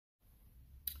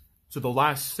So the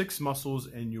last 6 muscles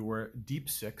in your deep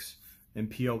 6 in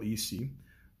PLEC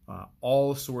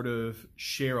all sort of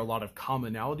share a lot of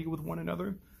commonality with one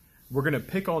another. We're going to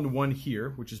pick on one here,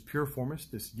 which is piriformis,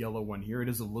 this yellow one here. It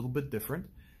is a little bit different.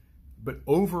 But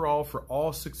overall, for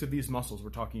all 6 of these muscles, we're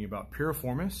talking about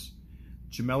piriformis,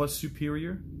 gemellus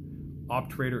superior,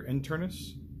 obturator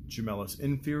internus, gemellus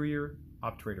inferior,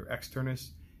 obturator externus,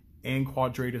 and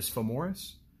quadratus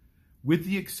femoris. With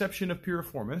the exception of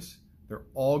piriformis, they're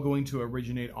all going to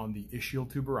originate on the ischial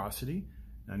tuberosity.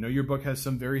 I know your book has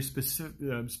some very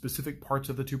specific parts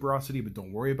of the tuberosity, but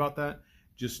don't worry about that.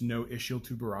 Just know ischial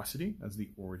tuberosity as the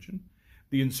origin.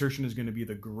 The insertion is going to be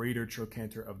the greater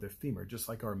trochanter of the femur, just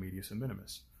like our medius and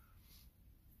minimus.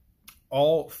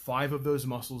 All 5 of those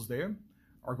muscles there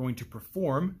are going to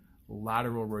perform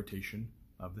lateral rotation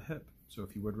of the hip. So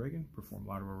if you would, Reagan, perform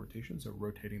lateral rotation, so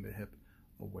rotating the hip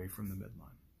away from the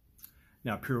midline.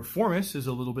 Now, piriformis is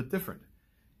a little bit different.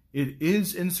 It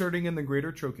is inserting in the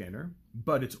greater trochanter,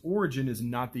 but its origin is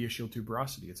not the ischial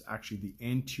tuberosity. It's actually the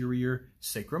anterior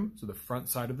sacrum, so the front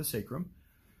side of the sacrum.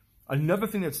 Another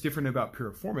thing that's different about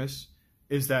piriformis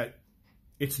is that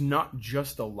it's not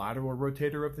just a lateral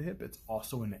rotator of the hip, it's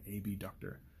also an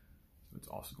abductor. So it's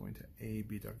also going to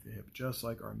abduct the hip, just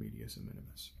like our medius and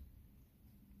minimus.